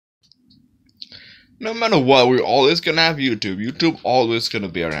No matter what, we're always gonna have YouTube. YouTube always gonna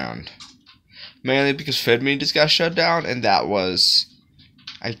be around. Mainly because FitMe just got shut down, and that was,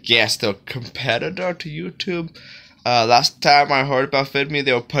 I guess, the competitor to YouTube. Last time I heard about FitMe,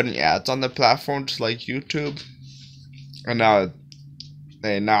 they were putting ads on the platform just like YouTube. And now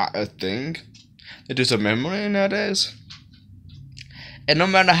they're not a thing. They do some memory nowadays. And no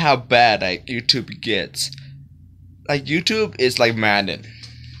matter how bad like YouTube gets, like YouTube is like Madden.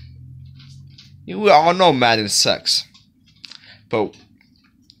 We all know Madden sucks, but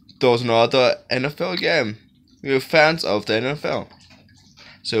there's no other NFL game. We're fans of the NFL,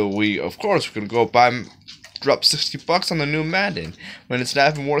 so we of course we can go buy, drop $60 on the new Madden when it's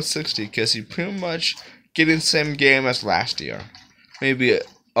not even worth 60, because you pretty much getting the same game as last year. Maybe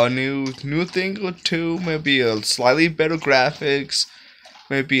a new thing or two, maybe a slightly better graphics,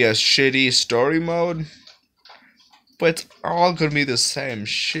 maybe a shitty story mode, but it's all gonna be the same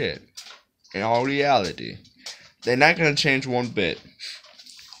shit. In all reality, they're not gonna change one bit.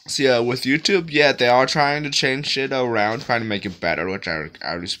 So yeah, with YouTube, yeah, they are trying to change shit around, trying to make it better, which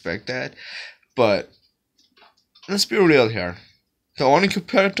I respect that. But let's be real here. The only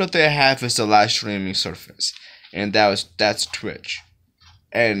competitor they have is the live streaming service, and that's Twitch.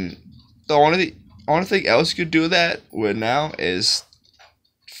 And the only thing else you could do that with now is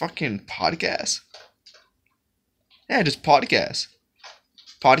fucking podcasts. Yeah, just podcasts.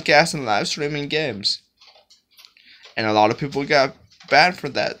 Podcasts and live streaming games. And a lot of people got banned for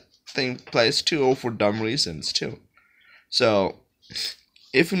that thing place too, or for dumb reasons too. So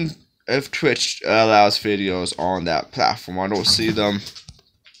if Twitch allows videos on that platform, I don't see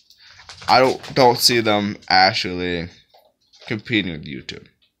them actually competing with YouTube.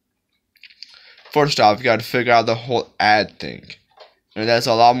 First off, you gotta figure out the whole ad thing. And that's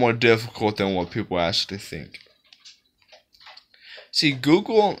a lot more difficult than what people actually think. See,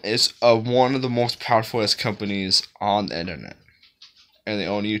 Google is one of the most powerful companies on the internet. And they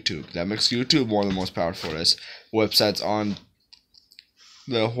own YouTube. That makes YouTube one of the most powerful websites on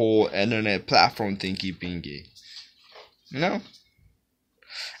the whole internet platform thingy bingy. You know?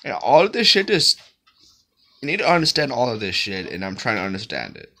 And all of this shit is... You need to understand all of this shit, and I'm trying to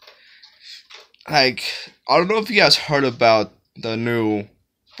understand it. Like, I don't know if you guys heard about the new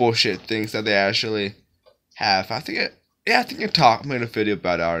bullshit things that they actually have. I think I made a video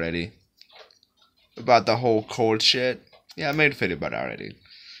about it already. About the whole code shit. Yeah, I made a video about it already.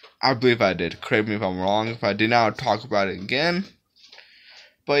 I believe I did. Correct me if I'm wrong. If I did not, I'll talk about it again.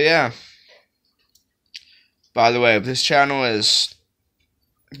 But yeah. By the way, this channel is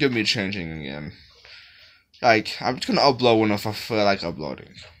gonna be changing again. Like, I'm just gonna upload whenever I feel like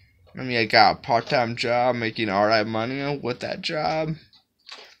uploading. I mean, I got a part-time job, making alright money with that job.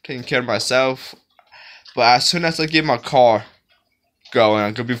 Taking care of myself. But as soon as I get my car going,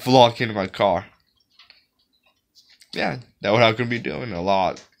 I'm gonna be vlogging in my car. Yeah, that's what I'm gonna be doing a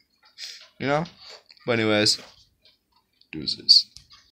lot. You know? But anyways, deuces.